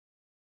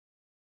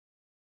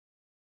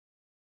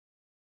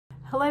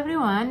Hello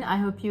everyone, I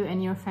hope you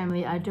and your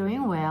family are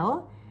doing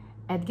well.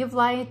 At Give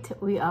Light,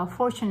 we are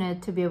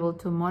fortunate to be able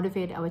to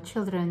motivate our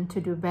children to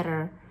do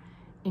better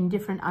in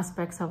different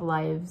aspects of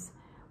lives.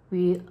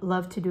 We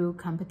love to do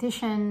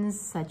competitions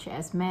such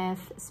as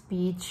math,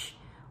 speech,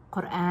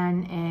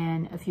 Quran,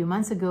 and a few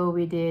months ago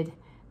we did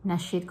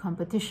Nasheed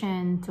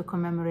competition to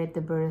commemorate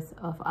the birth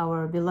of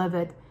our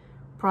beloved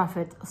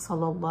Prophet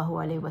Sallallahu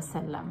Alaihi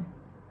Wasallam.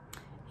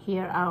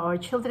 Here are our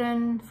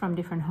children from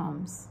different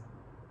homes.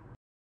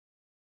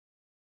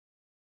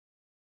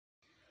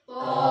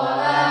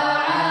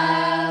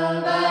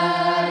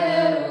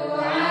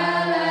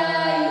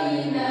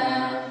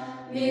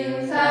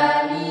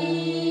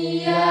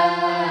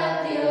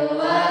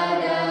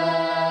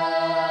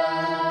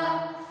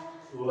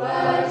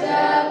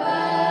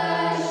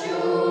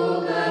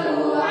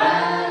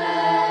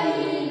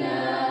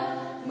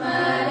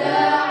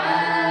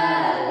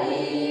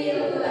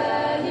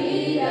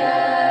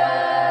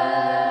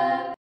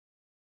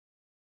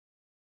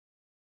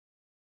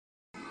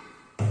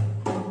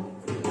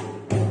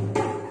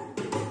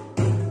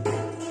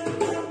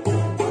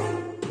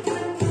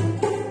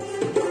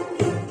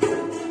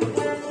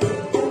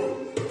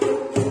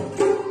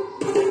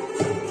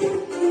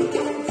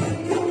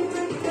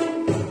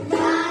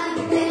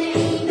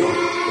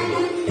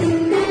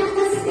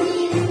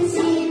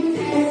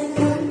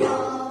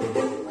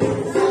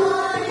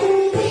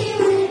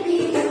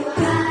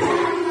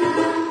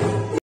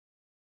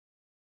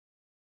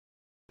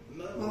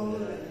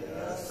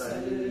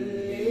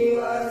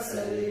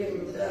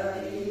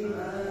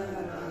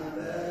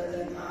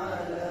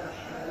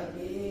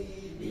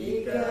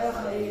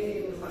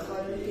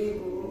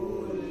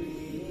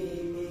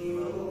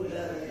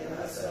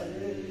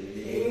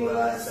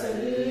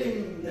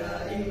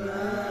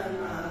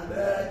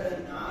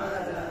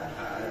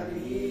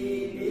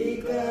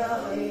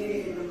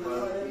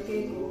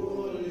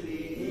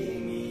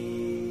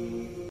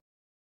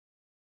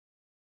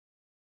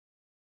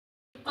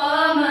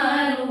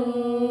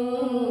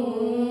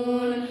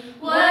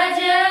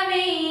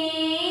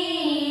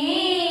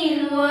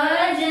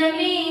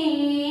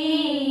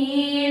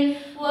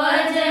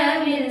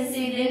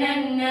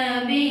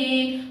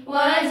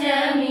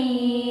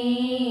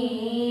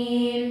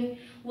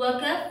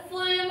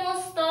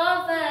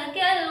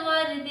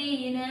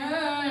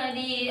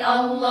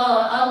 الله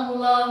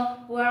الله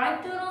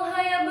وعطرها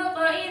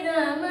يبقى إذا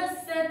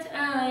مست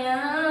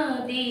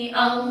آياتي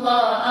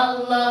الله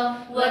الله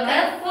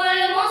وكف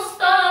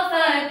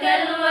المصطفى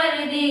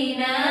كالورد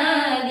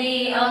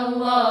نادي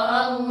الله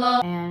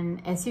الله. And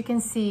as you can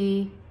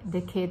see,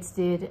 the kids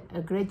did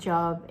a great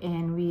job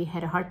and we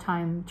had a hard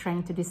time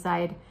trying to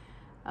decide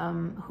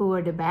who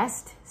were the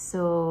best.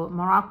 So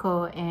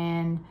Morocco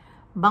and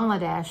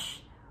Bangladesh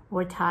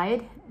were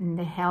tied and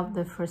they held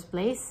the first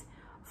place,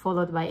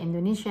 followed by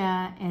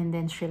Indonesia and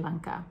then Sri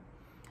Lanka.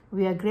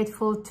 We are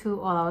grateful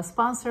to all our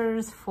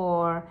sponsors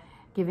for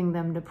giving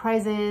them the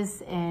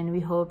prizes, and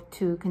we hope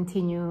to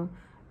continue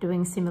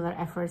doing similar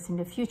efforts in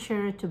the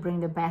future to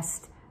bring the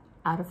best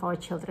out of our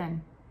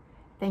children.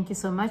 Thank you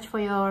so much for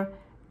your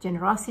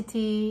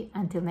generosity.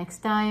 Until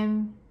next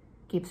time,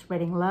 keep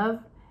spreading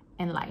love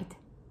and light.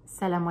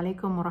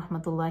 Assalamualaikum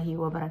warahmatullahi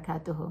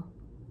wabarakatuh.